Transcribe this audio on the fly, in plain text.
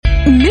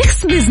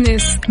ميكس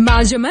بزنس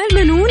مع جمال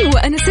منون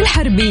وأنس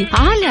الحربي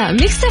على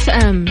ميكس اف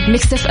ام.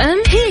 ميكس اف ام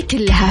هي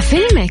كلها في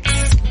الميكس.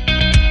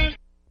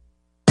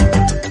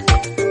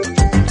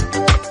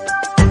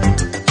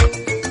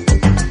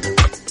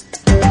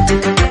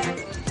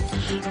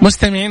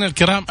 مستمعين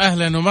الكرام،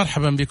 أهلا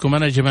ومرحبا بكم.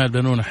 أنا جمال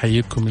بنون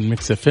أحييكم من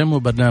ميكس اف ام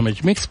وبرنامج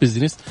ميكس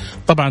بزنس.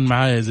 طبعا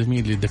معايا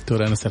زميلي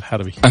الدكتور أنس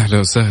الحربي. أهلا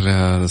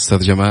وسهلا أستاذ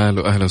جمال،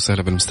 وأهلا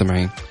وسهلا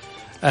بالمستمعين.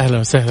 أهلا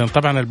وسهلا.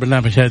 طبعا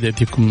البرنامج هذا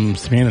يأتيكم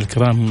مستمعين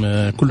الكرام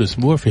كل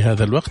أسبوع في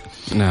هذا الوقت.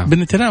 نعم.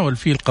 بنتناول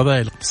فيه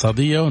القضايا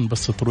الاقتصادية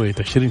ونبسط رؤية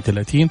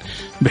 2030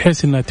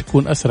 بحيث أنها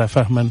تكون أسرع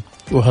فهما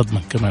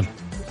وهضما كمان.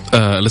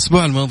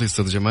 الأسبوع الماضي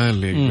أستاذ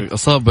جمال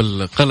أصاب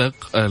القلق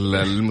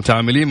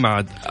المتعاملين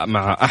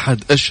مع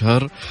أحد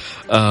أشهر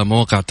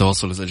مواقع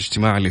التواصل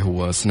الاجتماعي اللي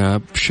هو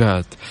سناب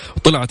شات.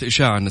 وطلعت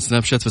إشاعة أن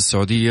سناب شات في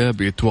السعودية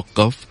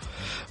بيتوقف،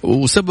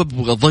 وسبب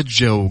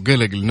ضجة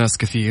وقلق للناس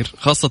كثير،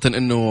 خاصة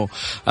أنه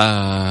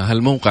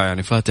هالموقع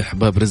يعني فاتح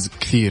باب رزق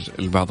كثير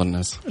لبعض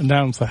الناس.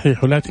 نعم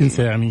صحيح. ولا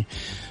تنسى يعني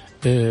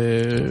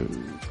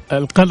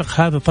القلق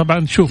هذا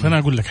طبعا. شوف أنا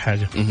أقول لك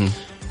حاجة،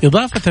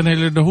 إضافة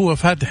إلى أنه هو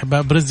فاتح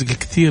باب رزق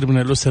كثير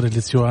من الأسر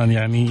اللي سواء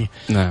يعني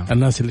نعم.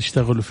 الناس اللي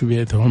اشتغلوا في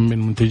بيتهم من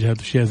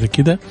منتجات وشيء زي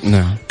كده.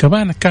 نعم.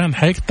 كمان كان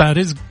حيقطع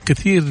رزق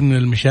كثير من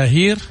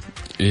المشاهير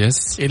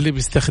اللي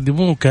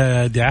بيستخدموه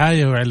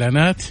كدعاية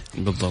وإعلانات.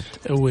 بالضبط.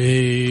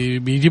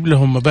 وبيجيب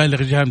لهم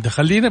مبالغ جامدة.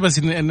 خلينا بس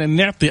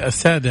نعطي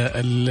السادة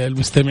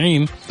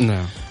المستمعين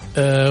نعم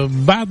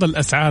بعض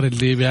الأسعار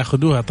اللي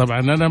بياخدوها. طبعا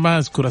أنا ما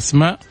أذكر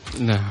أسماء.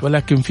 نعم.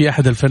 ولكن في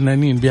أحد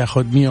الفنانين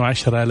بياخد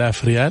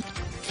 110,000 ريال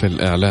في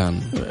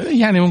الإعلان،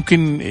 يعني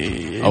ممكن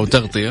أو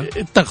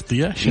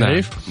تغطية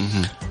شايف.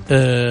 نعم.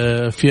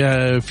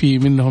 في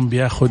منهم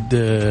بياخد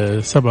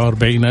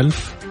 47,000،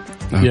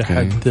 في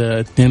أحد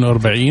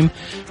 42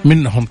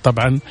 منهم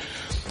طبعا.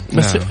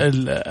 بس نعم.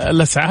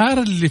 الأسعار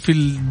اللي في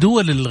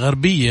الدول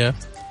الغربية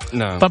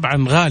نعم.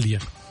 طبعا غالية.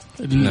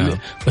 نعم.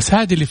 بس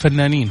هذه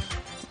اللي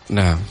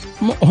نعم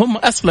هم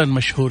أصلا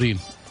مشهورين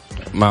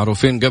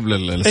معروفين قبل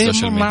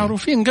السوشيال ميديا،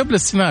 معروفين قبل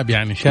السناب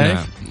يعني شايف.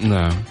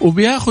 نعم.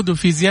 وبياخدوا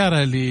في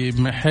زيارة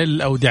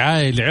لمحل أو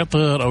دعاية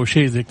لعطر أو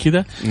شيء زي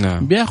كده.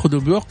 نعم. بياخدوا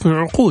بيوقعوا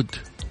عقود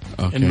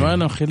إنه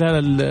أنا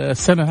خلال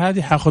السنة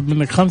هذه حاخد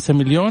منك 5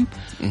 مليون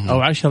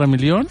أو 10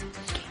 مليون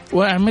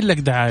وأعمل لك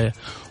دعاية.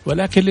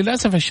 ولكن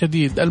للأسف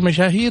الشديد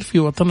المشاهير في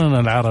وطننا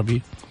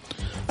العربي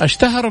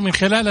اشتهروا من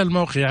خلال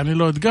الموقع. يعني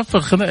لو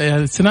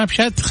تقفل سناب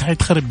شات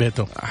حيتخرب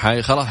بيته،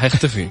 خلاص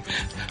حيختفي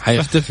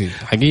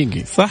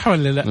حقيقي. صح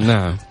ولا لا؟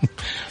 نعم.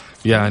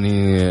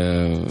 يعني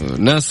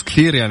ناس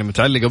كثير يعني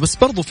متعلقة، بس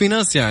برضو في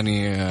ناس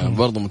يعني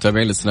برضو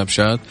متابعين للسناب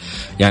شات.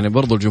 يعني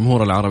برضو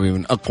الجمهور العربي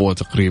من أقوى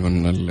تقريبا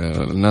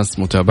الناس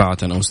متابعة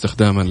أو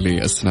استخداما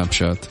للسناب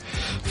شات.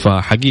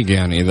 فحقيقة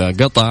يعني إذا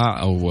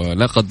قطع أو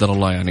لا قدر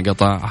الله يعني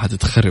قطع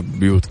حتتخرب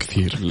بيوت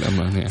كثير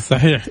للأمانة يعني.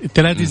 صحيح.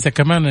 الثلاثة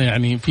كمان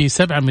يعني في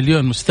 7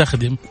 مليون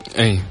مستخدم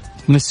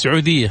من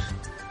السعودية.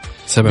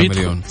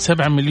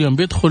 7 مليون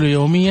بيدخلوا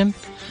يوميا،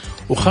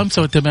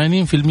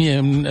 و85%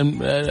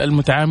 من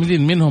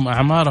المتعاملين منهم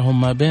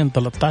أعمارهم ما بين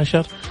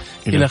 13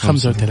 إلى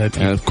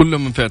 35. يعني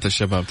كلهم من فئة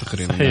الشباب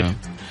تقريبا. صحيح.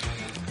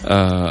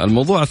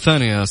 الموضوع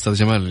الثاني يا أستاذ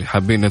جمال اللي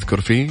حابين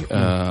نذكر فيه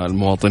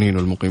المواطنين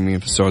والمقيمين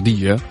في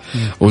السعودية.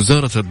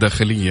 وزارة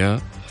الداخلية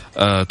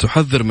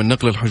تحذر من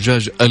نقل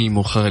الحجاج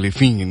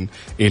المخالفين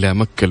إلى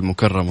مكة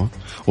المكرمة.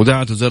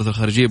 ودعت وزارة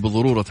الخارجية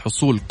بضرورة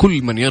حصول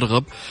كل من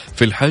يرغب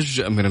في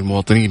الحج من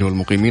المواطنين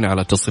والمقيمين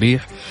على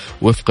تصريح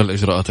وفق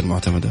الإجراءات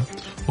المعتمدة.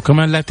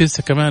 وكمان لا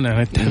تنسى كمان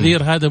يعني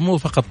التحذير هذا مو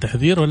فقط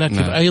تحذير، ولكن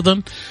نعم.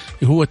 أيضا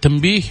هو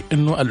تنبيه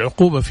إنه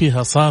العقوبة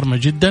فيها صارمة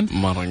جدا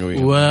مرة قوية،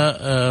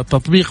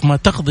 وتطبيق ما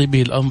تقضي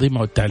به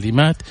الأنظمة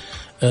والتعليمات.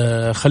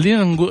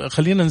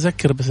 خلينا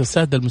نذكر بس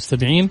السادة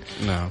المستمعين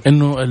نعم.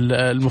 إنه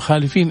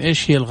المخالفين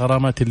إيش هي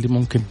الغرامات اللي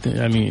ممكن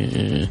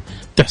يعني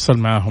تحصل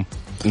معهم.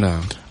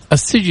 نعم.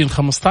 السجن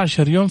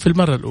 15 يوم في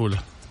المرة الأولى.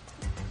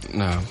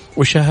 نعم.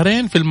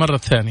 وشهرين في المرة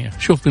الثانية.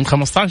 شوف من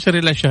 15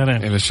 إلى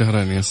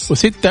شهرين يس.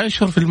 و6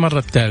 أشهر في المرة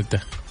الثالثة.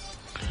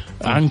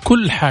 عن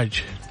كل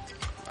حاج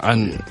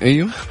عن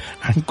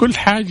كل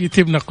حاج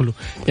يتم نقله.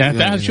 يعني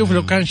تعال شوف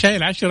لو كان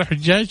شايل 10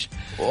 حجاج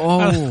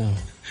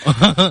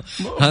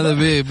هذا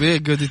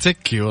بيقعد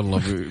يتكي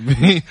والله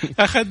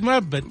أخذ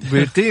مؤبد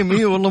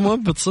بيقيم. والله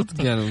مؤبد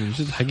صدق يعني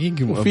جد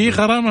حقيقي مؤبد. وفي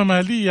غرامة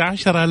مالية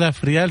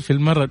 10,000 ريال في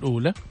المرة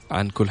الأولى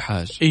عن كل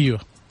حاج. أيوه.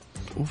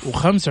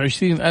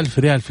 و25,000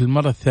 ريال في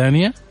المرة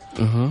الثانية.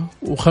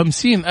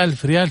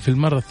 و50,000 ريال في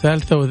المرة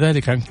الثالثة،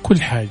 وذلك عن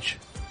كل حاج.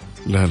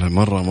 لا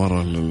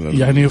مرة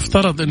يعني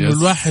يفترض إنه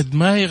الواحد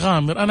ما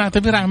يغامر. أنا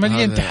أعتبرها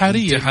عملية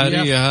انتحارية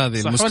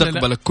هذه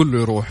المستقبل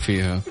كله يروح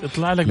فيها.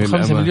 يطلع لك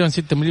 5 مليون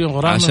 6 مليون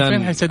غرامة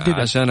فين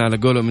حيسددها؟ عشان على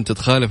قولهم أنت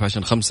تخالف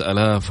عشان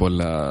 5,000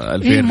 ولا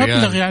 2,000 ريال.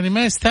 مبلغ يعني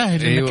ما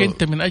يستاهل إنك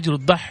أنت من أجل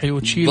تضحي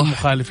وتشيل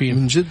المخالفين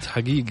من جد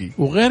حقيقي.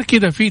 وغير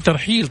كده في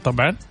ترحيل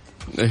طبعا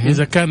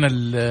إذا كان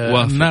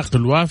الناقد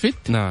الوافد.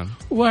 نعم.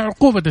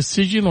 وعقوبة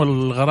السجن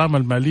والغرامة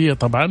المالية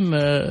طبعا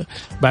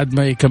بعد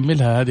ما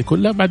يكملها هذه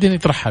كلها بعدين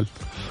يترحل.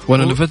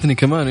 وانا لفتني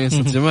كمان يا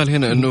استاذ جمال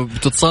هنا انه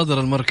بتتصادر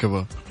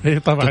المركبه. اي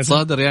طبعا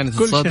تتصادر، يعني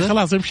تتصادر كل شيء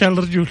خلاص يمشي على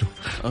رجوله.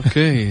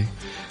 اوكي.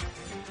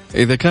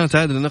 اذا كانت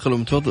عادل النقل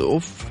ومتوضئ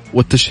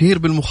والتشهير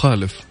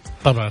بالمخالف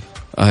طبعا.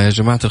 يا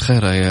جماعة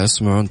الخير يا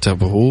اسمعوا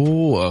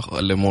انتبهوا،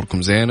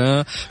 الأموركم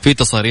زينة. في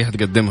تصاريح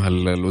تقدمها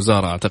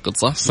الوزارة أعتقد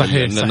صحيح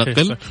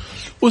النقل صحيح.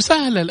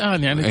 وسهلة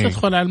الآن يعني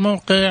تدخل على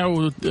الموقع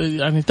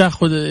ويعني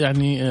تأخذ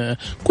يعني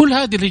كل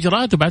هذه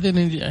الإجراءات،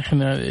 وبعدين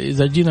إحنا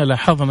إذا جينا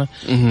لاحظنا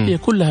هي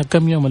كلها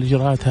كم يوم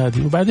الإجراءات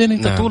هذه، وبعدين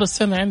أنت طول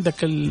السنة عندك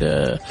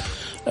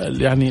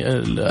يعني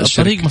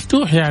الطريق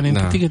مفتوح، يعني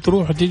أنت تيجي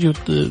تروح وتيجي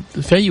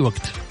في أي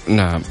وقت.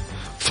 نعم.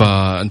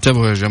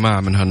 فانتبهوا يا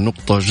جماعة من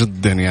هالنقطة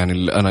جدا.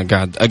 يعني أنا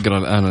قاعد أقرأ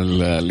الآن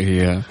اللي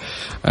هي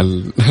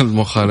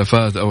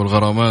المخالفات أو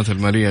الغرامات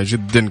المالية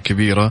جدا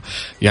كبيرة.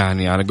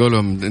 يعني على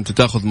قولهم أنت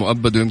تأخذ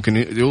مؤبد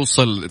ويمكن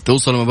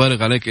توصل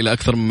مبالغ عليك إلى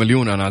أكثر من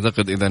 1,000,000 أنا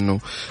أعتقد، إذا أنه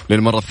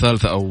للمرة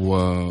الثالثة أو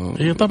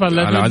طبعا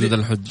على عدد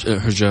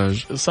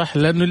الحجاج. صح،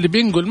 لأنه اللي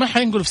بينقل ما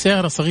حينقل في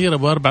سيارة صغيرة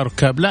ب4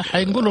 ركاب، لا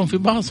حينقلهم في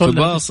باص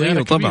ولا في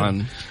سيارة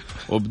طبعا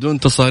وبدون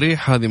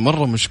تصاريح. هذه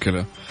مرة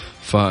مشكلة.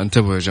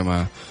 فانتبهوا يا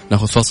جماعة.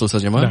 ناخذ فاصل أستاذ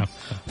جمال. نعم.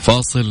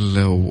 فاصل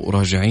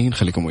وراجعين،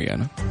 خليكم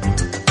ويانا.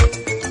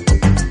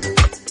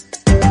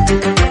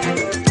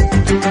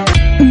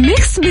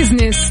 ميكس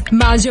بزنس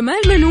مع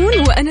جمال منون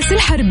وأنس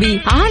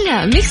الحربي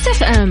على ميكس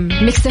اف ام.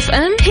 ميكس اف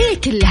ام هي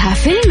كلها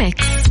في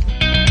الميكس.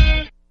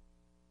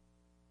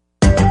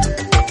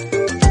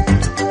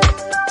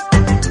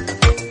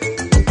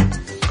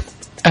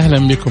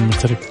 أهلا بكم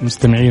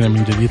مستمعينا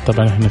من جديد.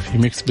 طبعا احنا في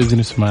ميكس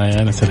بزنس مع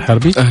أنس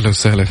الحربي. أهلا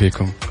وسهلا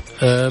فيكم.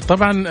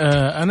 طبعا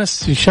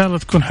أنس إن شاء الله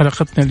تكون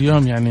حلقتنا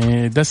اليوم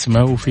يعني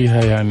دسمة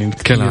وفيها يعني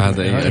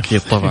كالعادة.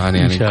 أكيد طبعا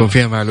يعني يكون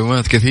فيها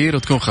معلومات كثير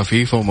وتكون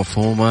خفيفة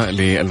ومفهومة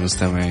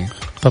للمستمعين.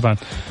 طبعا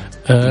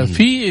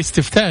في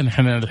استفتاء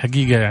نحن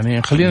الحقيقة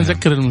يعني خلينا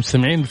نذكر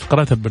المستمعين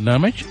بفقرات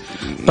البرنامج.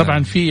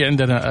 طبعا في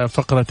عندنا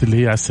فقرة اللي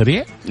هي على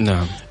السريع.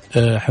 نعم.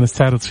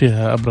 حنستعرض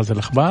فيها أبرز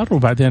الأخبار،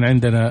 وبعدين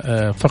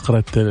عندنا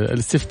فقرة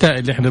الاستفتاء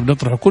اللي احنا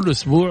بنطرحه كل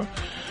أسبوع،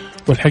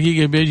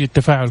 والحقيقة بيجي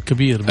التفاعل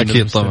كبير من أكيد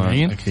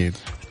المستمعين. طبعا أكيد.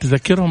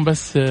 تذكرهم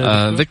بس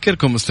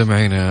أذكركم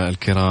مستمعينا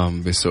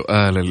الكرام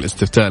بسؤال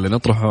الاستفتاء اللي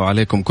نطرحه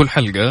عليكم كل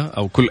حلقة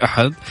أو كل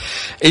أحد.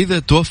 إذا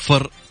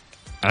توفر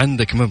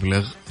عندك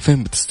مبلغ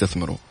فين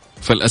بتستثمره؟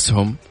 في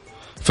الأسهم،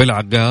 في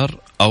العقار،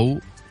 أو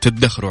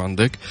تدخروا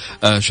عندك؟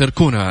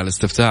 شاركونا على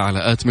الاستفتاء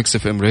على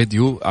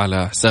 @mixfmradio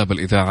على حساب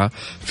الإذاعة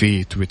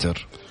في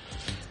تويتر.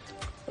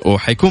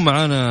 وحيكون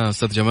معانا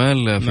أستاذ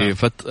جمال في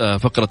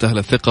فقرة أهل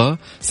الثقة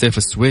سيف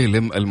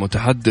السويلم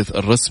المتحدث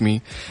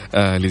الرسمي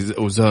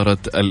لوزارة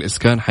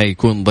الإسكان،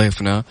 حيكون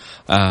ضيفنا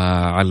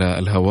على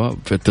الهواء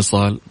في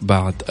اتصال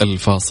بعد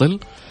الفاصل،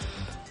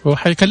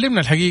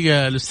 وحيكلمنا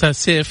الحقيقة الأستاذ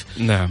سيف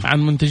نعم. عن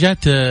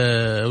منتجات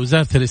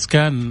وزارة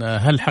الإسكان،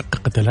 هل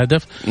حققت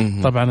الهدف؟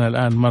 طبعا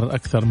الآن مر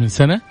أكثر من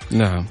سنة.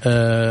 نعم.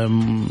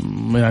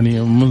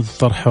 يعني منذ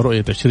طرح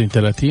رؤية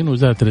 2030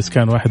 وزارة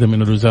الإسكان واحدة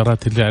من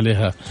الوزارات اللي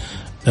عليها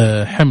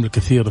حمل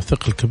كثير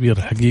وثقل كبير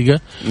الحقيقة.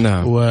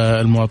 نعم.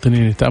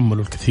 والمواطنين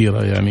يتأملوا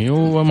الكثير يعني،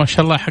 وما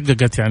شاء الله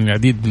حققت يعني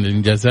العديد من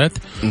الإنجازات.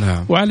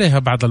 نعم. وعليها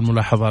بعض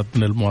الملاحظات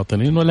من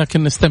المواطنين،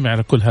 ولكن نستمع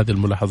على كل هذه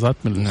الملاحظات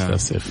من الأستاذ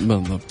سيف.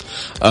 بالضبط.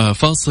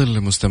 فاصل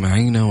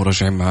مستمعينا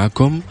وراجعين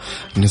معاكم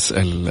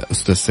نسأل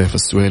أستاذ سيف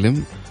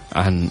السويلم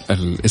عن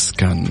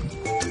الإسكان.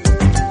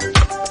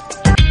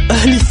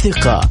 أهل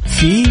الثقة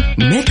في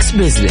ميكس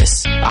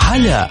بزنس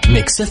على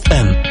ميكس اف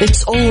ام.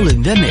 It's all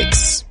in the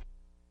mix.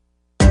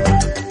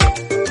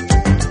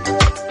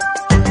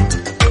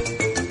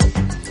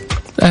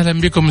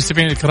 أهلا بكم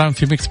مستمعين الكرام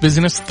في ميكس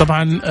بزنس.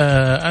 طبعا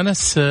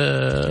أنس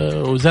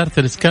وزارة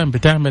الإسكان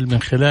بتعمل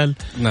من خلال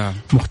نعم.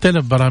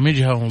 مختلف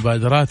برامجها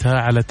ومبادراتها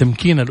على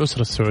تمكين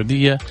الأسرة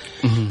السعودية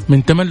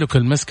من تملك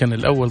المسكن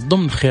الأول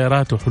ضمن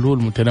خيارات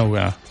وحلول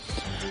متنوعة.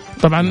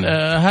 طبعا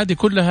هذه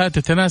كلها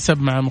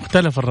تتناسب مع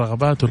مختلف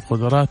الرغبات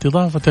والقدرات،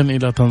 إضافة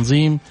إلى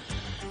تنظيم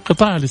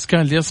قطاع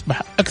الإسكان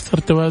ليصبح أكثر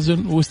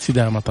توازن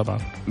واستدامة. طبعا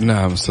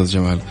نعم أستاذ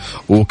جمال.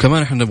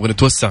 وكمان احنا نبغى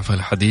نتوسع في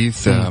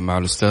الحديث مع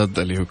الأستاذ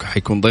اللي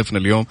حيكون ضيفنا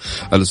اليوم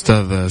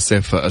الأستاذ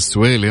سيف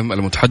السويلم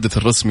المتحدث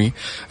الرسمي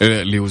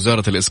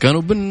لوزارة الإسكان،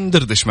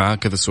 وبندردش معاه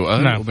كذا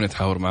سؤال. نعم.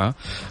 وبنتحاور معاه.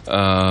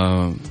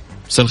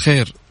 مساء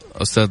الخير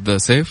أستاذ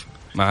سيف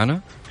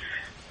معنا.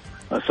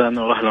 مساء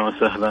النور، اهلا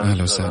وسهلا.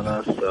 اهلا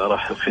وسهلا.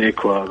 ارحب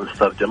فيك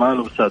وبالاستاذ جمال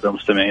وبالساده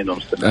المستمعين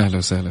والمستمعين. اهلا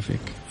وسهلا فيك.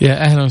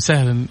 يا اهلا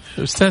وسهلا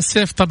استاذ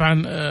سيف.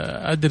 طبعا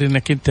ادري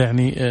انك انت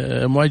يعني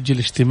مؤجل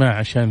اجتماع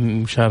عشان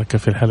المشاركه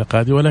في الحلقه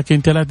هذه، ولكن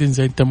انت لا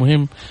تنسى انت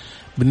مهم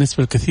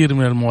بالنسبه لكثير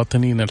من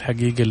المواطنين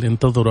الحقيقه اللي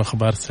انتظروا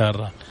اخبار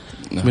ساره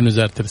من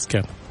وزاره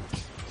الاسكان.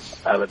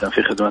 ابدا،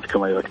 في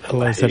خدمتكم اي وقت.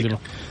 الله يسلمك.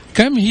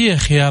 كم هي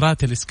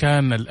خيارات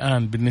الاسكان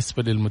الان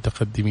بالنسبه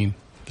للمتقدمين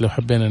لو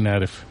حبينا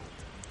نعرف؟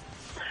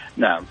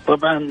 نعم،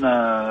 طبعا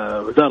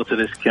وزارة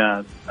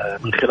الإسكان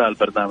من خلال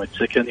برنامج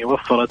سكني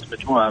وفرت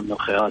مجموعة من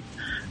الخيارات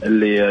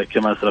اللي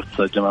كما أسلفت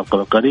أستاذ جمال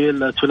قبل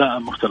قليل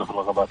تلائم مختلف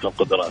الرغبات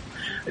والقدرات.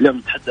 اليوم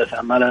نتحدث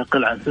عن ما لا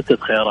يقل عن 6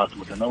 خيارات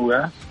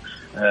متنوعة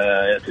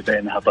يأتي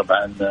بينها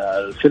طبعا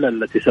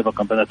الفلل التي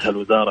سبقا بنتها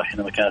الوزارة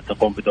حينما كانت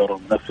تقوم بدور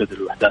المنفذ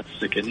للوحدات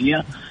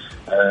السكنية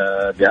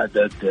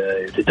بعدد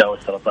يتجاوز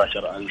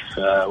 13,000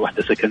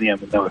 وحدة سكنية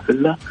من نوع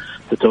فيلا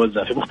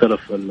تتوزع في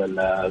مختلف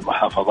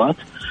المحافظات.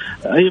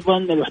 أيضا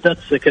الوحدات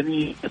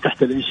السكنية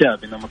تحت الإنشاء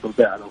بنمط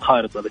البيع على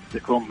الخارطة التي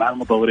تكون مع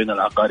المطورين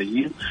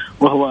العقاريين،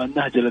 وهو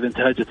النهج الذي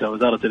انتهجته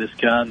وزارة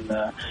الإسكان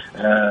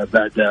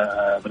بعد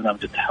برنامج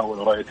التحول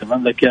ورؤية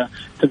المملكة،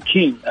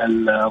 تمكين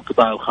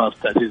القطاع الخاص،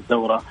 تعزيز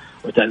دوره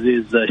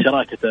وتعزيز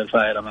شراكته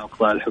الفاعلة مع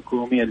القطاع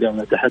الحكومي.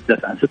 اليوم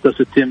نتحدث عن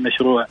 66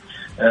 مشروع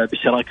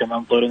بالشراكة مع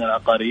المطورين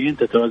العقاريين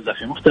تتوزع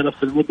في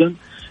مختلف المدن،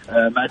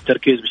 مع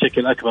التركيز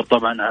بشكل أكبر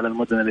طبعا على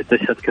المدن اللي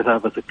تشهد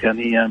كثافة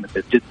سكانية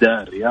مثل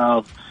جدة،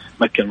 الرياض،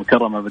 مكة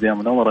المكرمة، المدينة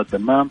المنورة،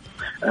 الدمام.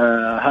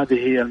 هذه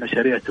هي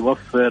المشاريع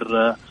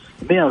توفر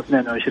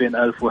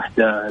 122,000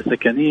 وحدة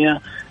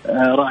سكنية،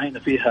 راعينا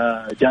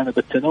فيها جانب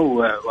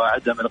التنوع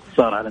وعدم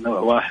الاقتصار على نوع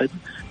واحد،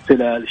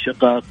 تلال،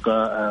 شقق،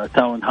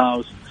 تاون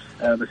هاوس،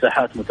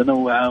 مساحات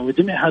متنوعة.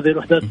 وجميع هذه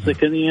الوحدات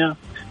السكنية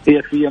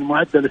هي في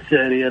المعدل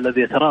السعري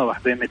الذي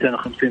يتراوح بين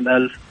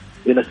 250,000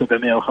 إلى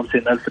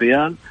 750,000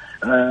 ريال،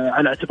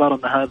 على اعتبار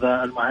أن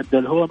هذا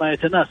المعدل هو ما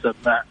يتناسب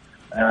مع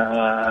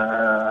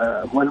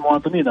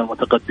المواطنين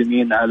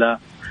المتقدمين على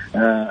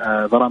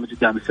برامج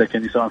الدعم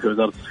السكني سواء في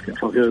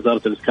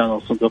وزارة الإسكان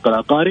والصندوق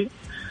العقاري.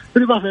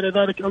 بالإضافة إلى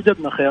ذلك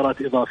أوجدنا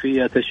خيارات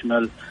إضافية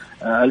تشمل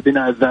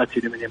البناء الذاتي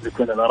لمن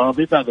يملكون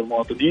الأراضي. بعض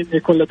المواطنين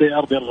يكون لديه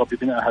أرض يرغب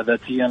ببنائها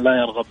ذاتيا، لا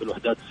يرغب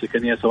بالوحدات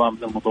السكنية سواء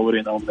من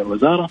المطورين أو من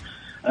الوزارة.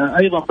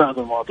 أيضا بعض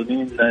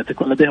المواطنين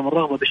تكون لديهم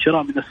الرغبة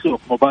بالشراء من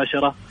السوق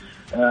مباشرة،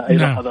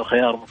 أيضا هذا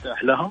الخيار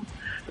متاح لهم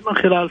من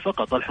خلال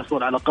فقط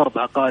الحصول على قرض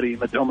عقاري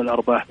مدعوم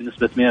الأرباح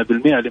بنسبة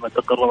 100% لمن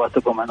تقل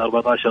رواتبهم عن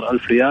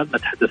 14,000 ريال.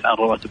 نتحدث عن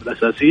الرواتب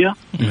الأساسية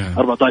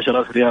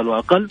 14,000 ريال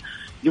وأقل.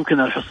 يمكن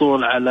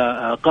الحصول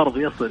على قرض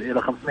يصل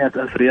إلى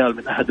 500,000 ريال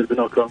من أحد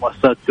البنوك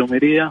والمؤسسات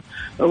التمويلية،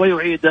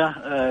 ويعيده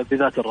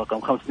بذات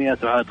الرقم 500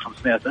 وعاد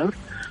 500,000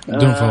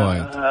 بدون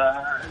فوائد.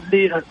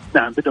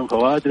 نعم بدون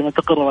فوائد لمن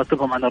تقل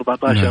رواتبهم عن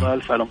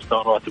 14,000 على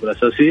مستوى الرواتب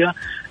الأساسية.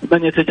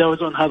 من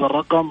يتجاوزون هذا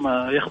الرقم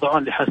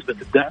يخضعون لحسبة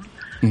الدعم،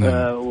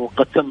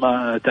 وقد تم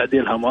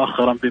تعديلها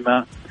مؤخرا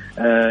بما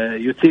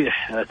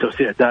يتيح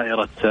توسيع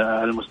دائرة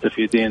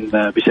المستفيدين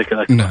بشكل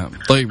أكبر. نعم.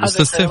 طيب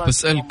أستاذ سيف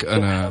بسألك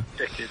أنا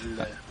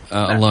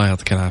الله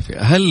يعطيك العافية،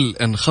 هل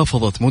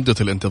انخفضت مدة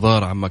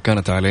الانتظار عما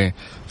كانت عليه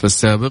في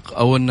السابق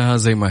أو أنها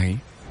زي ما هي؟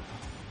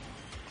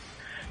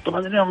 طبعا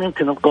اليوم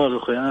يمكن القول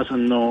أخوي أنس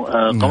أنه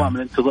قوائم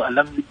الانتظار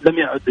لم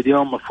يعد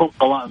اليوم مفهوم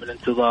قوائم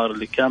الانتظار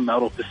اللي كان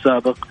معروف في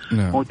السابق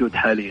موجود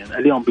حاليا.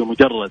 اليوم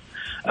بمجرد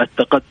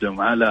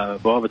التقدم على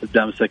بوابة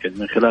الدعم السكني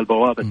من خلال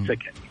بوابة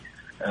سكني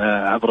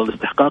عبر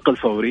الاستحقاق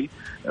الفوري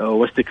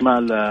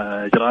واستكمال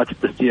إجراءات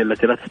التسجيل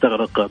التي لا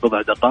تستغرق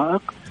بضع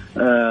دقائق،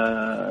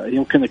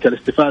 يمكنك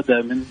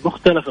الاستفادة من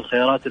مختلف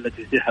الخيارات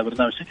التي يتيحها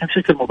برنامج سكن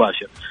بشكل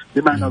مباشر،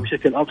 بمعنى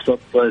بشكل أبسط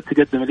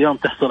تقدم اليوم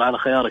تحصل على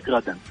خيارك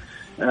غدا.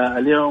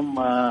 اليوم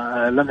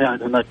لم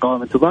يعد هناك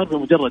قوائم انتظار،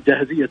 بمجرد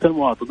جاهزية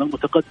المواطن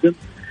المتقدم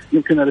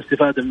يمكن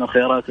الاستفادة من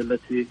الخيارات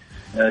التي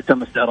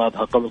تم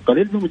استعراضها قبل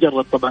قليل،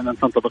 بمجرد طبعا أن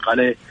تنطبق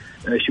عليه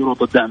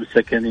شروط الدعم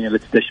السكني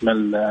التي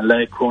تشمل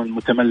لا يكون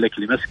متملك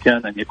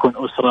لمسكن، أن يكون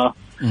أسرة،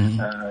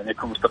 أن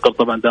يكون مستقر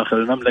طبعا داخل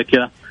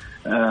المملكة،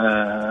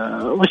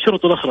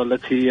 والشروط الأخرى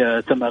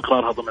التي تم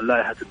إقرارها ضمن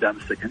لائحة الدعم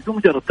السكني.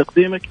 بمجرد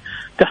تقديمك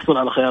تحصل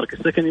على خيارك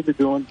السكني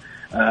بدون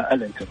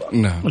الانتظار.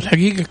 نعم.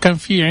 الحقيقة كان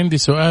في عندي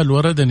سؤال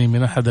وردني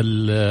من أحد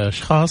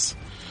الأشخاص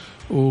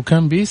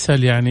وكان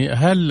بيسأل يعني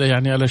هل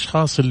يعني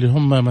الأشخاص اللي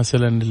هم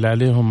مثلا اللي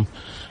عليهم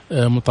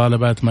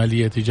مطالبات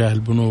مالية تجاه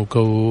البنوك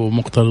أو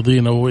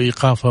مقترضين أو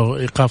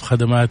إيقاف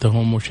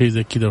خدماتهم وشيء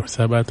زي كده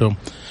وحساباتهم،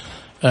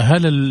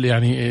 هل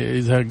يعني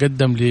إذا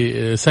قدم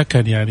لي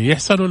سكن يعني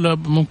يحصل ولا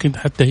ممكن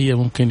حتى هي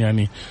ممكن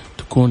يعني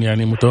تكون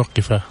يعني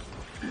متوقفة؟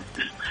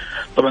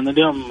 طبعا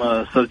اليوم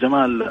أستاذ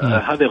جمال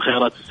هذه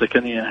الخيارات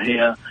السكنية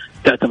هي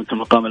تعتمد في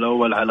المقام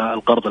الأول على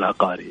القرض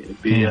العقاري.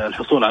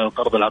 بالحصول على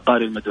القرض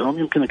العقاري المدعوم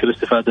يمكنك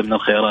الاستفادة من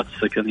الخيارات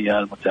السكنية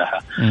المتاحة.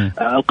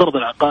 القرض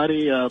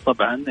العقاري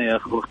طبعا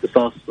هو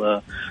اختصاص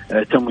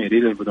تمويلي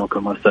للبنوك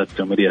والمؤسسات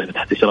التمويلية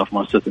تحت إشراف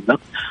مؤسسة النقد.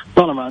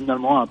 طالما أن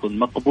المواطن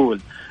مقبول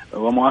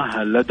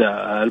ومؤهل لدى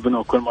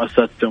البنوك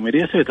والمؤسسات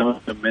التمويلية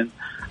سيتمكن من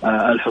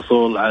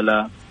الحصول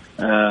على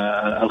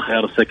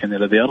الخيار السكني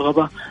الذي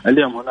يرغبه.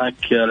 اليوم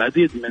هناك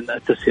العديد من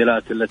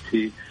التسهيلات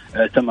التي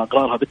تم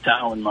إقرارها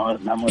بالتعاون مع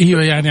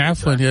ايوه يعني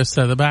عفوا يا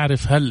أستاذ،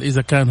 بعرف هل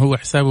إذا كان هو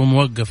حسابه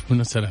موقف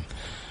مثلا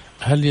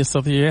هل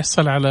يستطيع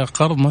يحصل على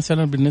قرض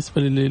مثلا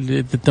بالنسبة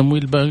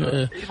للتمويل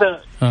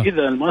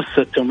إذا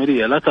المؤسسة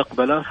التمويلية لا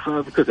تقبله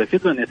فبكل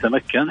تأكيد أن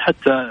يتمكن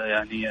حتى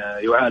يعني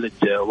يعالج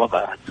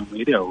وضعه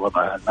التمويلي أو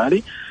وضعه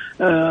المالي.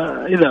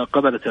 إذا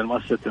قبلت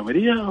المؤسسة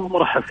التمويلية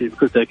مرحب فيه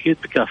بكل تأكيد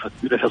بكافة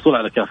للحصول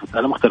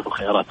على مختلف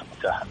الخيارات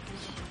المتاحة.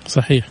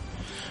 صحيح.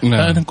 نعم.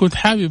 أنا كنت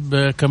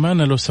حابب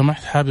كمان لو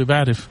سمحت حابب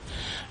أعرف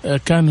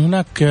كان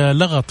هناك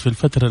لغط في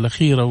الفترة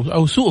الأخيرة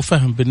أو سوء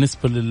فهم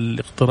بالنسبة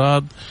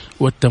للاقتراض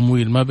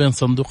والتمويل ما بين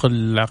صندوق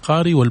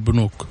العقاري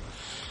والبنوك.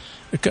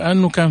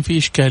 كأنه كان في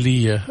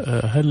إشكالية،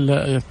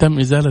 هل تم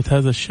إزالة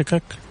هذا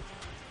الشكك؟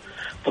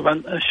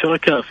 طبعا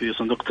الشركاء في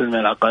صندوق التنمية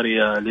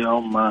العقارية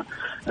اليوم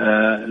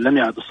لم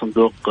يعد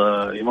الصندوق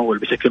يمول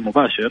بشكل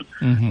مباشر.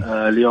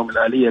 اليوم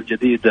الآلية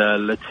الجديدة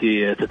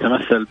التي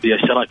تتمثل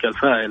بالشراكة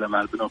الفاعلة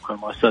مع البنوك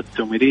والمؤسسات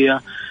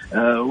التمويلية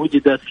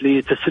وجدت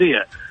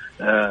لتسريع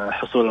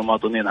حصول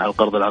المواطنين على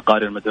القرض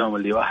العقاري المدعوم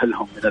اللي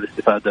يؤهلهم من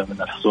الاستفادة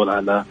من الحصول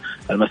على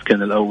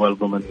المسكن الأول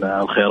ضمن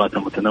الخيارات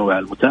المتنوعة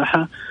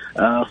المتاحة.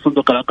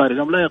 الصندوق العقاري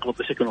اليوم لا يقرض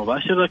بشكل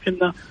مباشر،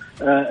 لكنه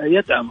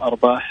يدعم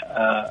أرباح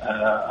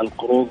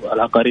القروض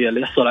العقارية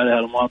اللي يحصل عليها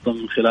المواطن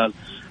من خلال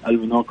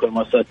البنوك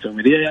والمؤسسات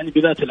التمويلية، يعني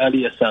بذات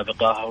الآلية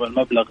السابقة. هو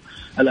المبلغ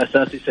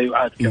الأساسي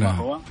سيعاد كما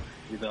هو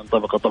إذا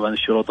انطبق طبعا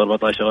الشروط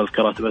 14,000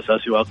 كراتب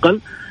أساسي وأقل.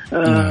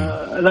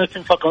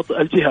 لكن فقط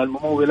الجهة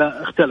الممولة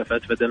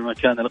اختلفت، بدل ما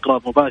كان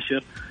الإقراض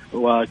مباشر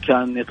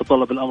وكان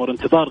يتطلب الأمر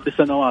انتظار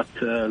لسنوات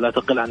لا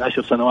تقل عن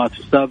 10 سنوات في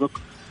السابق،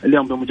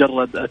 اليوم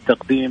بمجرد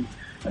التقديم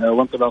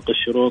وانطباق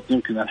الشروط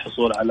يمكن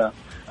الحصول على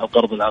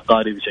القرض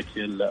العقاري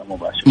بشكل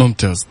مباشر.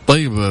 ممتاز.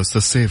 طيب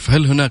أستاذ سيف،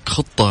 هل هناك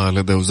خطة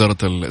لدى وزارة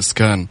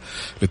الإسكان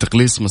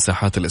لتقليص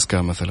مساحات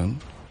الإسكان مثلا؟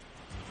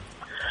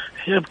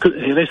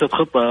 هي ليست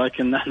خطة،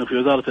 لكن نحن في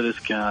وزارة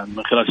الإسكان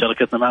من خلال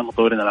شراكتنا مع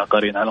المطورين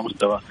العقاريين على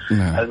مستوى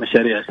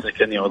المشاريع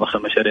السكنية وضخ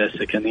المشاريع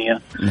السكنية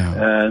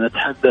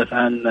نتحدث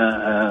عن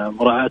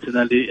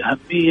مراعاتنا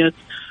لأهمية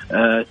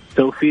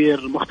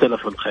توفير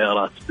مختلف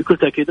الخيارات. بكل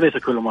تأكيد ليس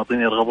كل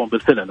المواطنين يرغبون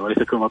بالفلل، وليس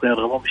كل المواطنين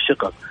يرغبون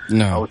بالشقق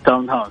أو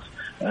التاون هاوس،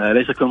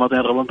 ليس كل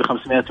المواطنين يرغبون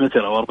ب500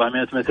 متر أو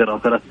 400 متر أو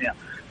 300.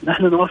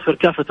 نحن نوفر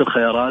كافة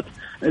الخيارات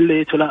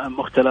اللي تلائم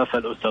مختلف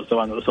الأسر،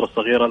 سواء الأسرة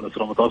الصغيرة،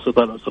 الأسرة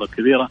المتوسطة، الأسرة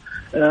الكبيرة،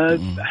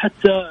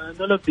 حتى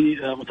نلبي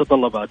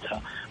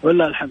متطلباتها.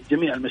 ولله الحمد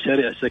جميع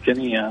المشاريع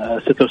السكنية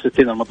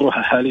 66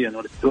 المطروحة حاليا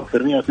والتي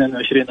توفر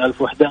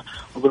 122,000 وحدة،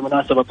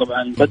 وبالمناسبة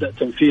طبعا بدأ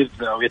تنفيذ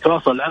أو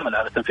يتواصل العمل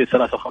على تنفيذ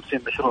 53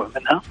 مشروع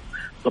منها،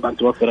 طبعا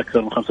توفر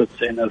أكثر من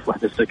 95,000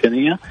 وحدة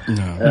سكنية.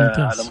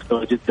 على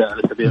مستوى جدة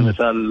على سبيل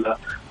المثال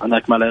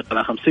هناك ما لا يقل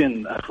عن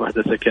 50,000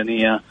 وحدة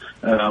سكنية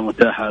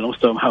متاحة. على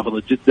مستوى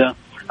محافظة جدة،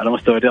 على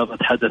مستوى الرياض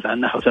نتحدث عن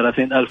نحو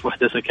 30,000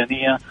 وحدة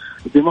سكنية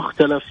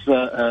بمختلف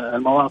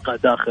المواقع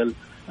داخل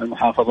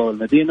المحافظة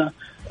والمدينة.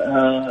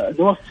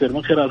 نوفر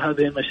من خلال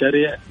هذه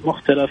المشاريع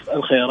مختلف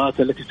الخيارات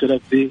التي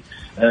تلبي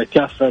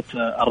كافة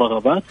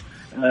الرغبات.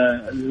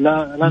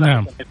 لا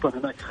نعم. يكون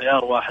هناك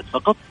خيار واحد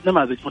فقط،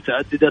 نماذج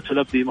متعددة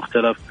تلبي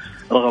مختلف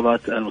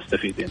رغبات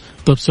المستفيدين.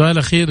 طب سؤال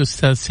أخير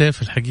أستاذ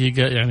سيف،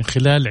 الحقيقة يعني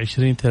خلال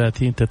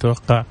 2030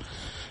 تتوقع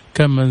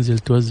كم منزل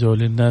توزعوا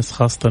للناس،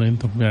 خاصة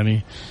أنتم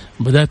يعني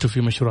بدأتوا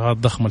في مشروعات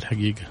ضخمة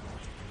الحقيقة؟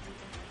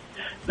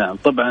 نعم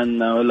طبعا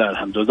والله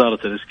الحمد، وزارة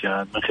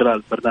الإسكان من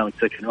خلال برنامج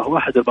سكن وهو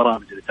أحد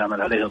البرامج اللي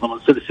تعمل عليها ضمن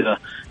سلسلة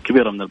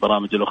كبيرة من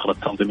البرامج الأخرى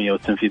التنظيمية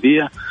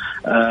والتنفيذية.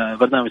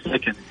 برنامج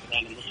سكن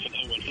خلال النصف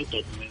الأول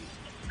فقط من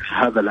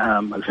هذا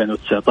العام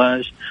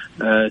 2019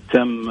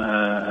 تم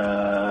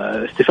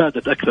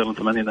استفادة أكثر من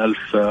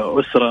 80,000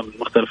 أسرة من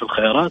مختلف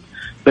الخيارات،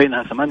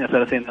 بينها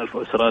 38,000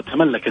 أسرة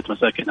تملكت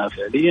مساكنها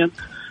فعليا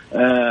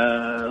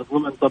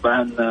ضمن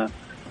طبعا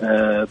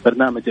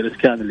برنامج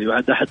الإسكان اللي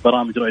يعد أحد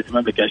برامج رؤية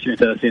المملكة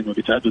 2030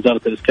 واللي تعد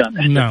وزارة الإسكان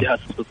إحدى الجهات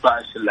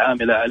 16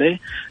 العاملة عليه.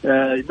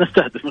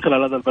 نستهدف من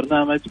خلال هذا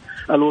البرنامج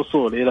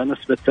الوصول إلى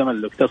نسبة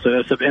تملك تصل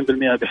إلى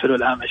 70%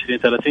 بحلول عام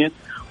 2030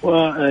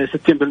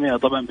 و60%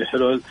 طبعا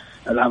بحلول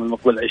العام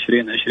المقبل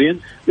 2020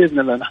 بإذن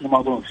الله. نحن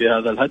معظوم في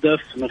هذا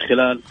الهدف من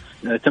خلال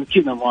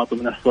تمكين المواطن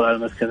من الحصول على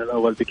المسكن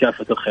الأول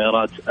بكافة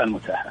الخيارات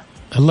المتاحة.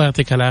 الله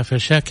يعطيك العافية،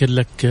 شاكر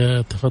لك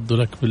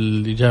تفضلك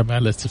بالإجابة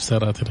على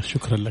استفساراتنا،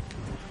 شكرا لك.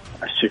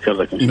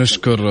 شكرا لك.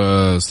 نشكر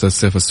أستاذ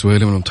سيف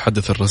السويلي من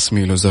المتحدث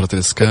الرسمي لوزارة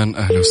الإسكان،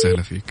 أهلا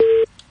وسهلا فيك.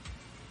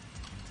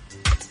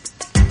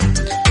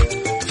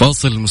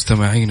 فاصل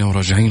مستمعين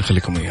وراجعين،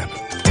 خليكم ويانا.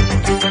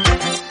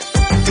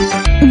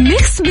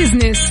 ميكس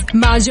بزنس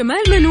مع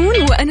جمال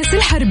منون وأنس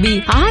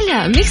الحربي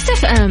على ميكس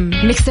اف ام.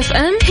 ميكس اف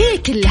ام هي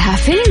كلها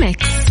في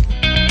الميكس.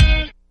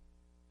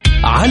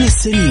 على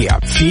السريع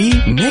في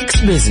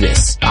ميكس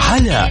بزنس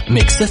على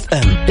ميكس اف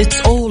ام. It's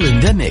all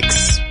in the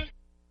mix.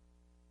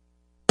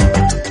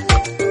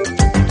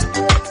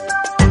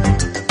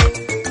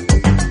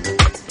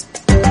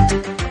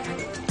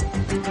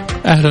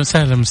 أهلا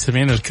وسهلا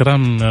مستمعينا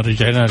الكرام،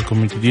 رجعنا لكم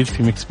من جديد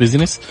في ميكس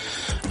بيزنس.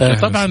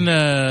 طبعا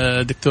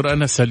دكتور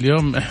أنس،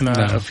 اليوم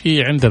احنا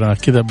في عندنا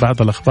كذا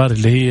بعض الأخبار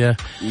اللي هي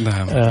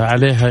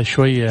عليها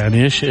شوية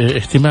يعني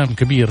اهتمام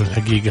كبير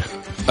الحقيقة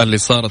اللي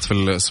صارت في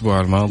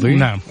الأسبوع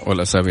الماضي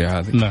والأسابيع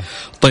هذه.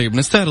 طيب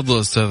نستعرض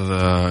أستاذ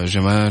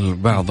جمال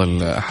بعض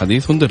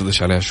الأحاديث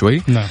وندردش عليها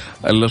شوي.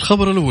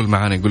 الخبر الأول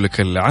معنا يقول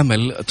لك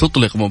العمل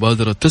تطلق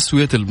مبادرة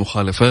تسوية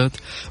المخالفات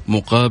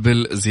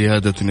مقابل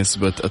زيادة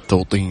نسبة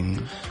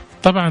التوطين.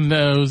 طبعا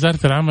وزارة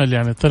العمل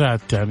يعني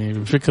طلعت يعني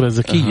بفكرة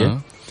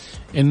ذكية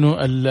إنه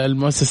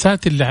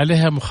المؤسسات اللي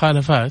عليها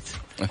مخالفات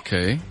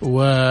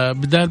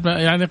وبدال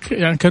ما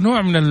يعني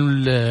كنوع من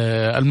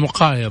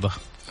المقايضة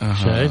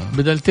شايف،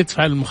 بدل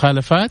تدفع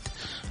المخالفات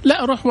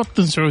لا روح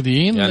وطن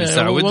سعوديين يعني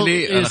سعود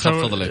لي أنا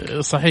خفض لك.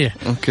 صحيح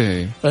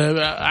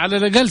على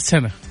الأقل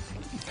سنة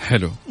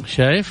حلو.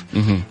 شايف؟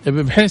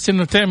 بحيث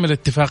انه تعمل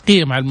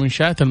اتفاقيه مع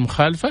المنشآت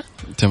المخالفه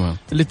تمام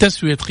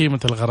لتسويه قيمه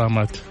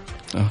الغرامات.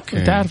 أوكي.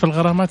 انت عارف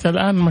الغرامات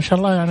الان ما شاء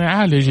الله يعني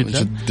عاليه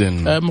جدا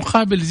جدا،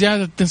 مقابل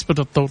زياده نسبه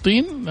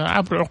التوطين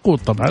عبر عقود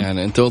طبعا.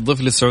 يعني انت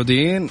وظف لي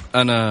السعوديين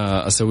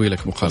انا اسوي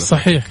لك مخالفه.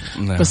 صحيح.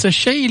 نعم. بس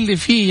الشيء اللي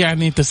فيه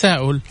يعني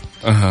تساؤل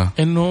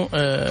انه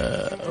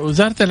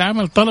وزاره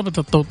العمل طلبت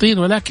التوطين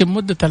ولكن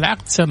مده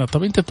العقد سنه.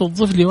 طب انت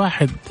توظف لي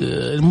واحد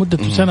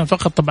مدته سنه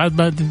فقط، طبعا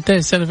بعد تنتهي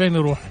السنه فين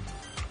يروح؟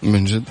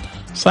 من جد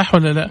صح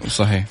ولا لا؟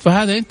 صحيح.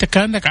 فهذا انت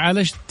كانك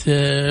عالجت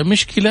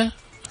مشكله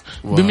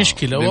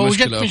بمشكلة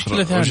ووجدت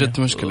مشكلة ثانية. وجدت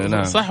مشكلة.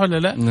 نعم. صح ولا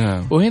لا؟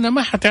 نعم. وهنا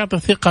ما حتعطي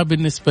ثقة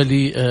بالنسبة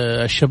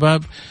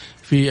للشباب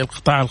في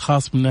القطاع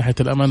الخاص من ناحية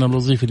الأمانة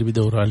الوظيفي اللي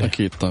بيدوروا عليه.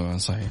 أكيد طبعا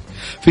صحيح.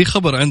 في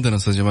خبر عندنا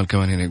أستاذ جمال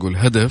كمان هنا يقول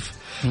هدف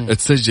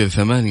تسجل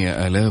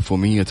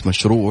 8100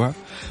 مشروع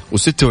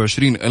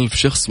و26,000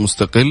 شخص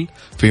مستقل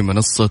في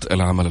منصة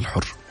العمل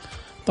الحر.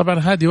 طبعا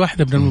هذه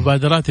واحدة من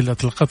المبادرات اللي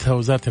أطلقتها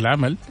وزارة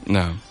العمل.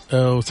 نعم.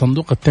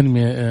 وصندوق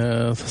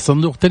التنمية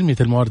صندوق تنمية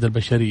الموارد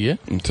البشرية.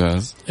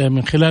 ممتاز.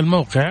 من خلال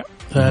موقع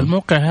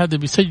الموقع هذا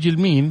بيسجل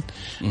مين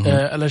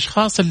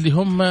الأشخاص اللي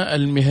هم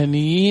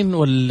المهنيين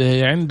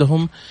واللي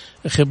عندهم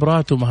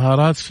خبرات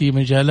ومهارات في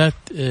مجالات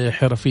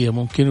حرفية.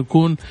 ممكن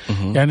يكون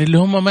يعني اللي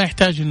هم ما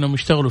يحتاج إنهم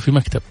يشتغلوا في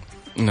مكتب.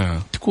 نعم.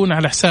 تكون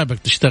على حسابك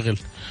تشتغل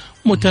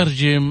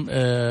مترجم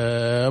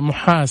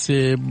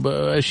محاسب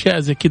أشياء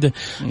زي كده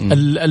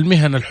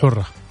المهن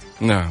الحرة.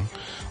 نعم.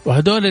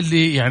 وهدول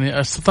اللي يعني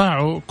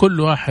استطاعوا كل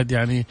واحد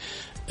يعني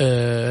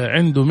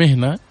عنده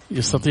مهنة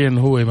يستطيع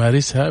أنه هو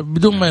يمارسها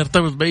بدون ما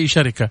يرتبط بأي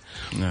شركة.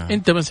 نعم.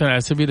 أنت مثلا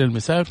على سبيل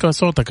المثال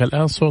كصوتك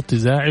الآن صوت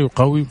إذاعي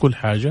وقوي وكل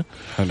حاجة.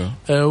 حلو.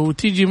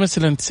 وتيجي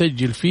مثلا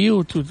تسجل فيه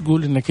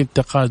وتقول أنك أنت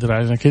قادر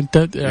على أنك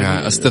أنت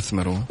يعني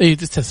أستثمره. أي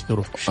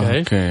تستثمره.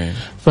 شايف؟ أوكي.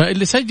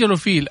 فاللي سجلوا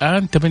فيه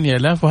الآن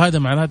 8000 وهذا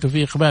معناته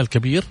فيه إقبال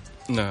كبير.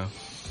 نعم.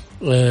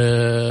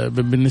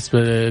 بالنسبة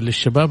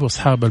للشباب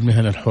وأصحاب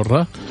المهن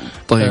الحرة.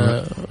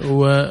 طيب.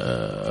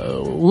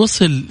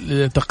 ووصل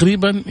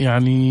تقريبا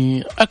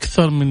يعني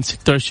أكثر من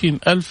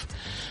 26,000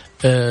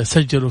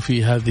 سجلوا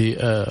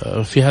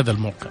في هذا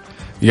الموقع.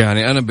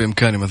 يعني أنا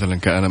بإمكاني مثلا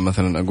كأنا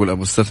مثلا أقول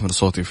أبو استثمر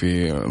صوتي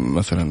في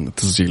مثلا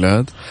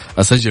تسجيلات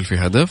أسجل في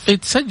هدف.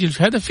 تسجل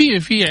في هدف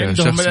في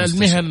عندهم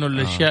المهن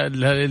والأشياء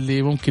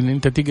اللي ممكن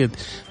أنت تقدر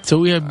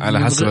تسويها على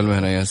حسب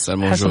المهنة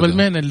الموجودة. حسب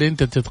المهنة اللي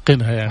أنت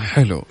تتقنها يعني.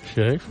 حلو.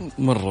 شايف؟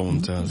 مرة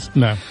ممتاز.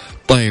 نعم.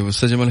 طيب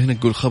أستاذ جمال هنا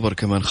تقول خبر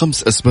كمان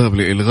 5 أسباب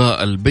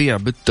لإلغاء البيع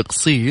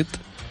بالتقسيط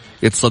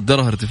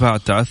يتصدرها ارتفاع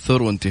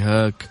التعثر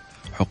وانتهاك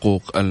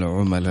حقوق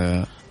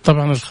العملاء.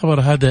 طبعا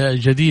الخبر هذا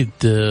جديد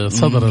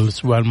صدر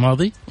الأسبوع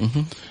الماضي.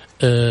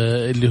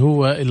 اللي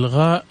هو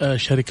إلغاء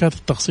شركات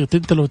التقسيط.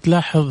 أنت لو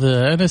تلاحظ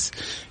أنس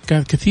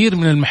كانت كثير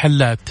من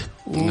المحلات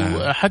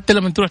وحتى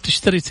لما تروح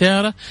تشتري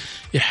سيارة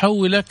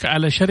يحولك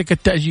على شركة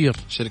تأجير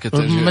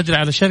مدري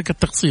على شركة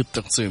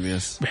تقسيط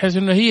يس. بحيث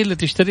أنه هي اللي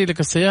تشتري لك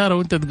السيارة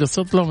وأنت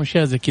تقسط لهم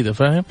أشياء زي كده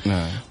فاهم.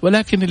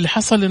 ولكن اللي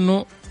حصل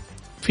أنه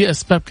في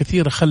أسباب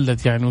كثيرة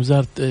خلت يعني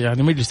وزارة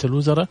يعني مجلس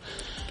الوزراء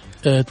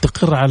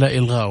تقر على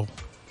إلغائه.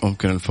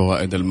 ممكن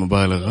الفوائد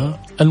المبالغة،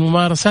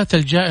 الممارسات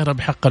الجائرة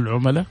بحق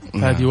العملاء.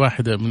 هذه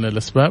واحدة من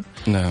الأسباب.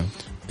 نعم.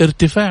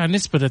 ارتفاع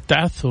نسبة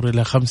التعثر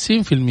إلى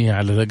 50%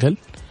 على الأقل.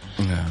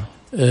 نعم.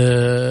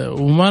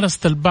 وممارسة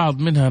البعض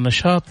منها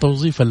نشاط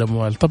توظيف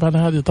الأموال.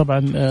 طبعا هذه طبعا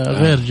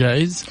غير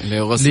جائز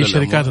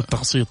لشركات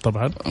التقسيط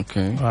طبعا.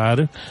 أوكي.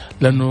 عارف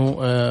لأنه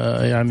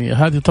يعني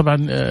هذه طبعا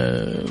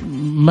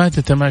ما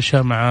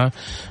تتماشى مع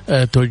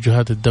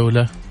توجهات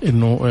الدولة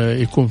إنه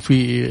يكون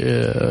في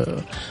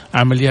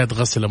عمليات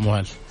غسل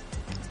أموال.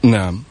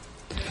 نعم.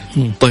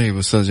 طيب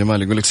أستاذ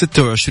جمال يقول لك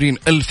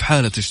 26,000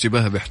 حالة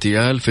اشتباه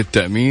باحتيال في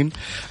التأمين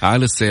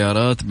على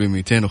السيارات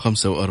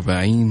ب245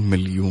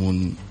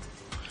 مليون.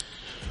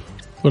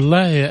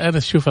 والله أنا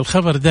شوف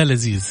الخبر ده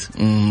لذيذ.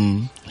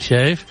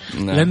 شايف؟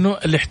 نعم. لأنه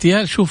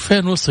الاحتيال شوف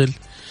فين وصل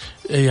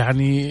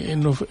يعني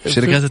إنه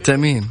شركات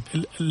التأمين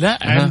لا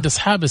عند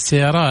أصحاب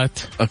السيارات.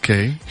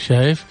 أوكي.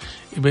 شايف؟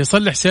 يبغى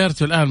يصلح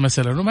سيارته الآن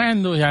مثلا وما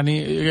عنده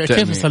يعني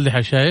كيف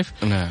يصلحها. شايف؟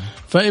 نعم.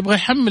 فيبغى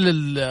يحمل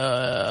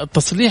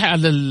التصليح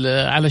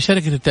على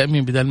شركة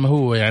التأمين بدل ما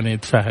هو يعني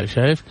يدفعها.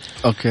 شايف؟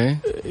 أوكي.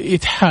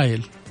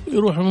 يتحايل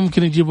يروح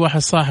ممكن يجيب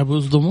واحد صاحب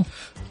ويصدمه.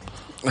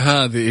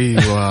 هذه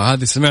ايوه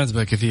هذه سمعت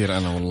بها كثير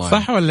انا والله.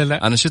 صح ولا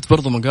لا؟ انا شفت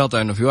برضو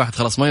مقاطع انه في واحد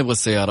خلاص ما يبغى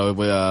السياره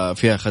ويبغى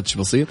فيها خدش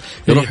بصير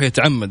يروح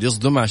يتعمد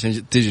يصدم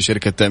عشان تيجي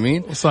شركه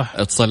تامين صح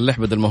تصلح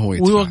بدل ما هو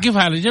يدفع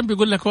ويوقفها على جنب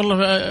يقول لك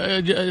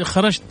والله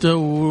خرجت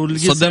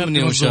ولقيت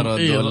صدمني وشرد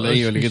ولا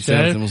ايوه لقيت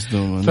سيارتي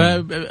مصدومه.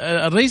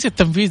 فالرئيس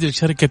التنفيذي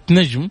لشركه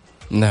نجم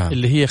نعم.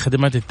 اللي هي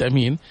خدمات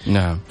التأمين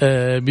نعم.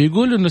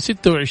 بيقول إنه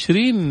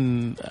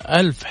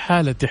 26,000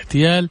 حالة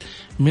احتيال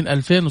من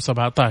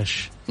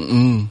 2017.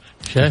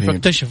 شايف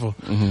اكتشفوا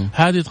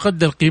هذه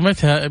تقدر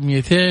قيمتها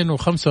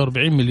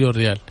 245 مليون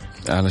ريال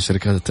على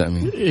شركات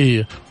التأمين.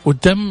 إيه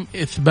وتم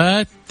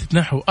إثبات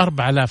نحو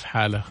 4,000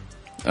 حالة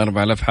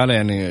 4000 حالة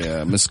يعني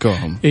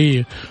مسكوهم.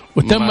 إيه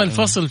وتم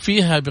الفصل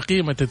فيها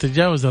بقيمة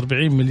تتجاوز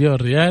 40 مليون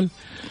ريال.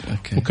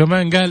 أوكي.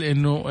 وكمان قال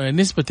إنه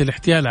نسبة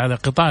الاحتيال على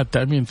قطاع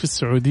التأمين في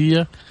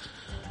السعودية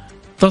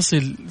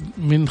تصل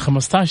من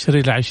 15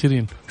 إلى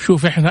 20.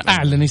 شوف إحنا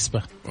أعلى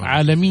نسبة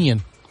عالميا.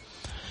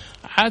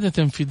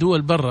 عادة في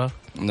دول برا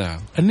نعم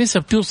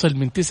النسب توصل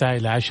من 9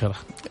 إلى 10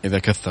 إذا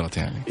كثرت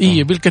يعني.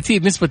 إيه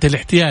بالكثير نسبة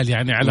الاحتيال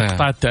يعني على نعم.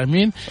 قطاع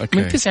التأمين أوكي.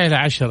 من 9 إلى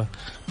 10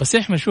 بس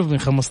إحنا شوف من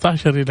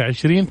 15 إلى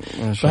 20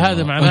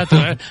 فهذا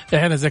معناته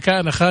إحنا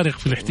ذكاءنا خارق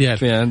في الاحتيال.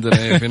 في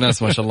عندنا في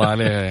ناس ما شاء الله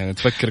عليها يعني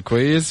تفكر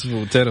كويس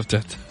وتعرف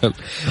تحتال.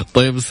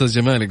 طيب أستاذ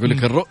جمال يقول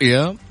لك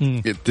الرؤية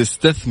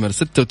تستثمر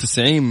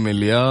 96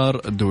 مليار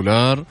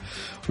دولار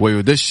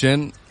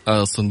ويدشن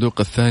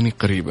الصندوق الثاني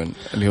قريبا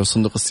اللي هو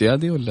الصندوق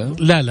السيادي ولا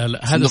لا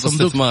هذا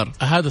صندوق استثمار.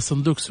 هذا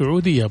صندوق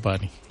سعودي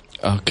ياباني.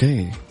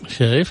 اوكي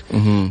شايف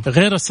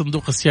غير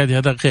الصندوق السيادي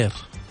هذا غير.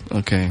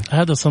 اوكي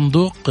هذا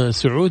صندوق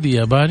سعودي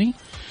ياباني.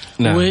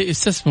 نعم.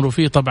 ويستثمروا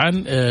فيه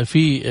طبعا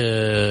في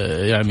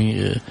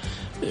يعني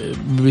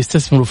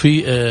بيستثمروا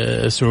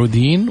فيه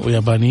سعوديين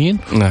ويابانيين.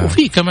 نعم.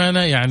 وفي كمان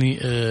يعني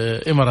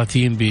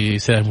إماراتيين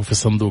بيساهموا في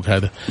الصندوق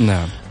هذا.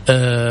 نعم.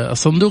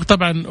 الصندوق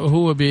طبعا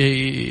هو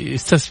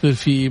بيستثمر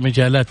في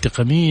مجالات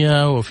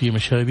تقنية وفي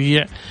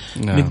مشاريع.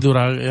 نعم.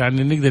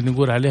 نقدر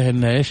نقول عليها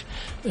إنها إيش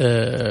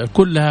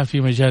كلها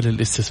في مجال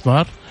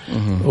الاستثمار.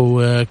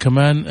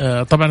 وكمان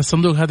طبعا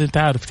الصندوق هذا أنت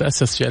عارف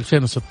تأسس في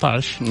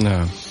 2016.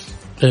 نعم.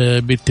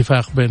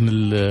 باتفاق بين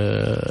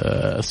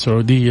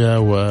السعودية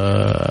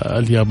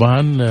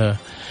واليابان.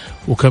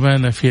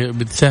 وكمان في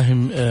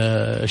بتساهم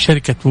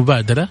شركة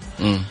مبادرة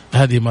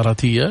هذه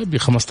إماراتية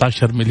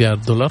ب15 مليار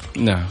دولار.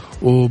 نعم.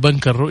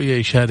 وبنك الرؤية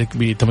يشارك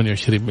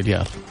ب28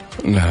 مليار.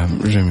 نعم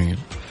جميل.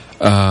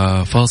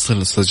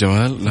 فاصل أستاذ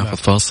جمال ناخذ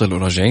فاصل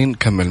وراجعين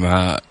كمل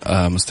مع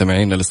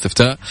مستمعين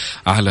الاستفتاء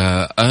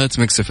على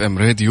 @mixfm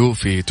radio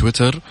في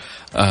تويتر.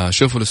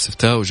 شوفوا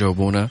الاستفتاء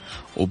وجاوبونا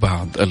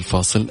وبعد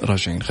الفاصل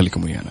راجعين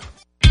خليكم ويانا.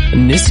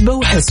 نسبة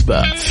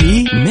وحسبة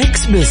في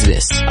ميكس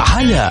بيزنس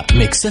على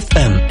ميكس اف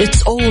ام. It's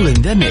all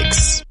in the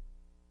mix.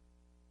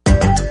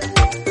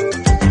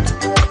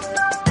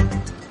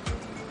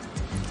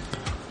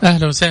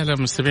 أهلا وسهلا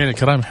مستمعينا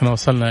الكرام. احنا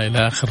وصلنا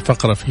إلى آخر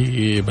فقرة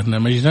في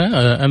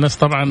برنامجنا. أنس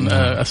طبعا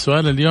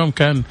السؤال اليوم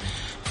كان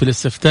في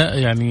الاستفتاء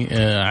يعني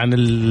عن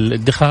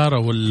الادخار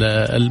أو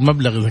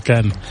المبلغ إذا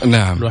كان.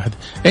 نعم. الواحد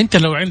أنت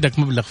لو عندك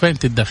مبلغ فين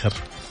تدخر؟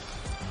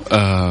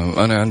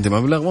 أنا عندي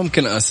مبلغ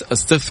ممكن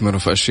أستثمره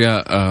في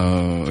أشياء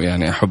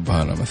يعني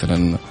أحبها أنا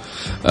مثلا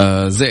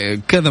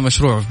زي كذا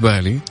مشروع في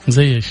بالي.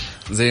 زي إيش؟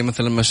 زي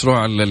مثلا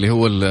مشروع اللي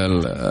هو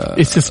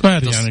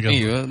استثمار يعني.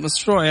 أيوة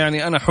مشروع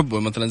يعني أنا أحبه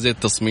مثلا زي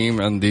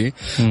التصميم عندي.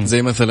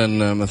 زي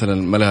مثلا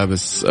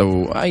ملابس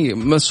أو أي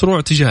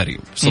مشروع تجاري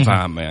بصفة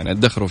عامة يعني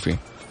أدخره فيه.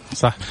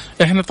 صح.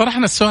 احنا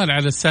طرحنا السؤال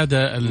على السادة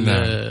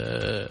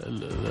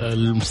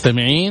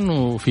المستمعين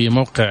وفي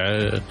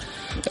موقع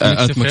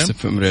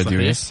 @mixfm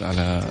radio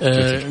على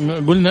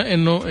قلنا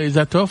انه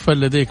اذا توفر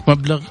لديك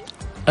مبلغ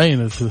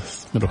اين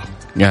تستثمره؟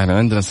 يعني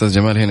عندنا استاذ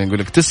جمال هنا يقول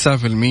لك 9%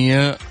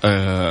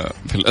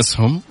 في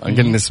الاسهم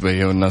اقل نسبه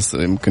هي والناس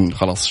يمكن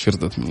خلاص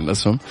شردت من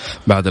الاسهم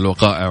بعد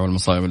الوقائع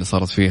والمصايب اللي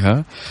صارت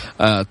فيها.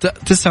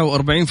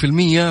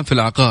 49% في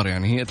العقار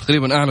يعني هي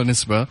تقريبا اعلى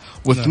نسبه.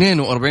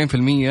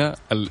 و42%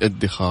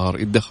 الادخار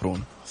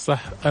يدخرون.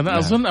 صح. انا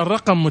اظن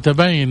الرقم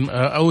متباين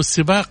او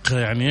السباق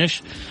يعني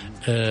ايش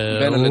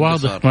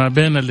واضح ما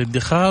بين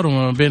الادخار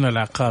وما بين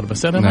العقار.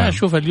 بس أنا ما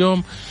أشوف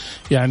اليوم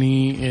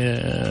يعني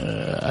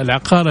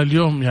العقار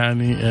اليوم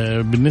يعني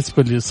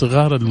بالنسبة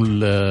لصغار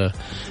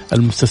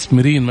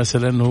المستثمرين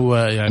مثلا هو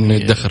يعني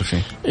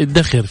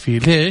يدخر فيه.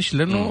 ليش؟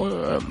 لأنه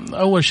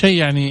أول شيء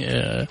يعني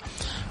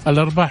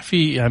الأرباح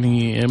فيه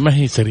يعني ما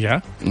هي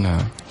سريعة.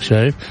 نعم.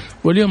 شايف.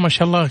 واليوم ما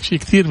شاء الله شيء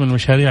كثير من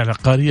المشاريع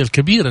العقارية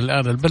الكبيرة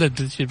الآن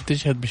البلد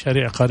بتشهد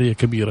مشاريع عقارية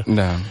كبيرة.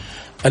 نعم.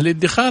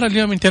 الادخار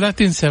اليوم انت لا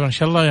تنسى ما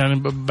شاء الله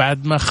يعني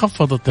بعد ما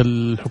خفضت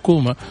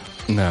الحكومة.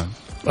 نعم.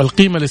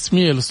 القيمة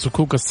الاسمية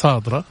للصكوك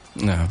الصادرة.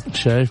 نعم.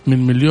 شايف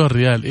من 1,000,000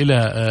 ريال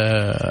إلى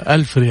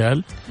 1000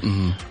 ريال.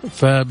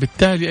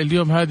 فبالتالي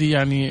اليوم هذه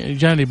يعني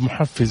جانب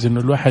محفز إنه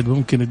الواحد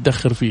ممكن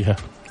يدخر فيها.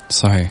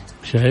 صحيح.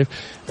 شايف.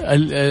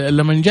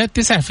 لما جاءت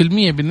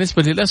 9%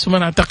 بالنسبة للأسهم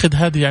أنا أعتقد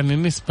هذه يعني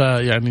نسبة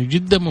يعني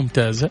جدا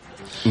ممتازة.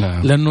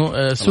 نعم.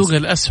 لأنه سوق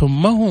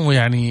الأسهم ما هو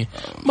يعني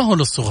ما هو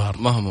للصغار،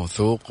 ما هو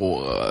موثوق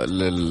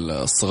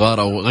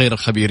للصغار أو غير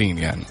الخبيرين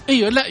يعني.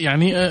 أيوة لا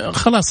يعني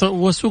خلاص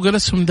وسوق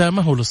الأسهم ده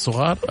ما هو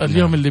للصغار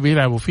اليوم. نعم. اللي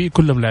بيلعبوا فيه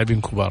كلهم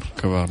لاعبين كبار.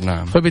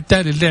 نعم.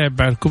 فبالتالي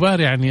اللعب مع الكبار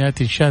يعني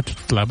ياتي شات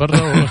تطلع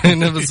برا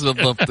نفس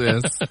بالضبط.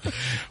 يس.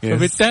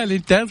 فبالتالي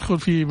أنت تدخل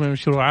في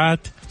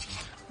مشروعات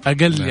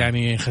أقل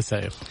يعني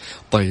خسائر.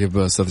 طيب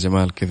أستاذ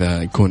جمال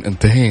كذا يكون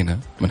انتهينا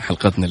من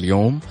حلقتنا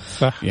اليوم.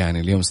 صح. يعني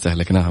اليوم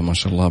استهلكناها ما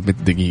شاء الله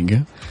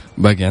بالدقيقة،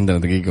 باقي عندنا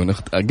دقيقة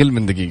أقل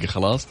من دقيقة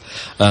خلاص.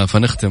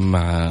 فنختم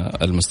مع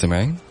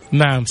المستمعين.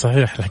 نعم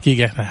صحيح،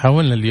 الحقيقة احنا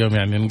حاولنا اليوم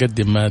يعني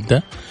نقدم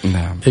مادة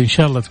نعم إن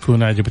شاء الله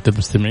تكون عجبت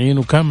المستمعين.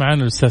 وكان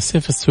معنا الأستاذ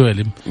سيف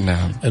السويلم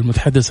نعم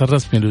المتحدث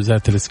الرسمي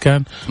لوزارة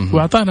الإسكان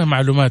وأعطانا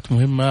معلومات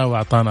مهمة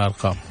وأعطانا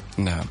أرقام.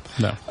 نعم.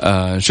 نعم.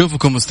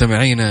 نشوفكم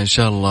مستمعينا إن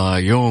شاء الله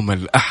يوم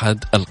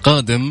الأحد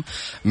القادم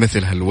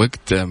مثل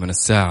هالوقت من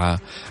الساعة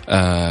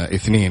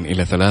 2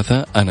 إلى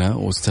 3 أنا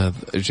وأستاذ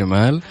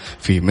جمال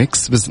في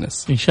ميكس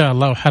بزنس إن شاء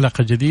الله،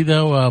 وحلقة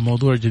جديدة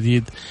وموضوع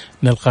جديد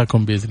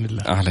نلقاكم بإذن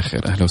الله على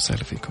خير. أهلا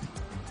وسهلا فيكم.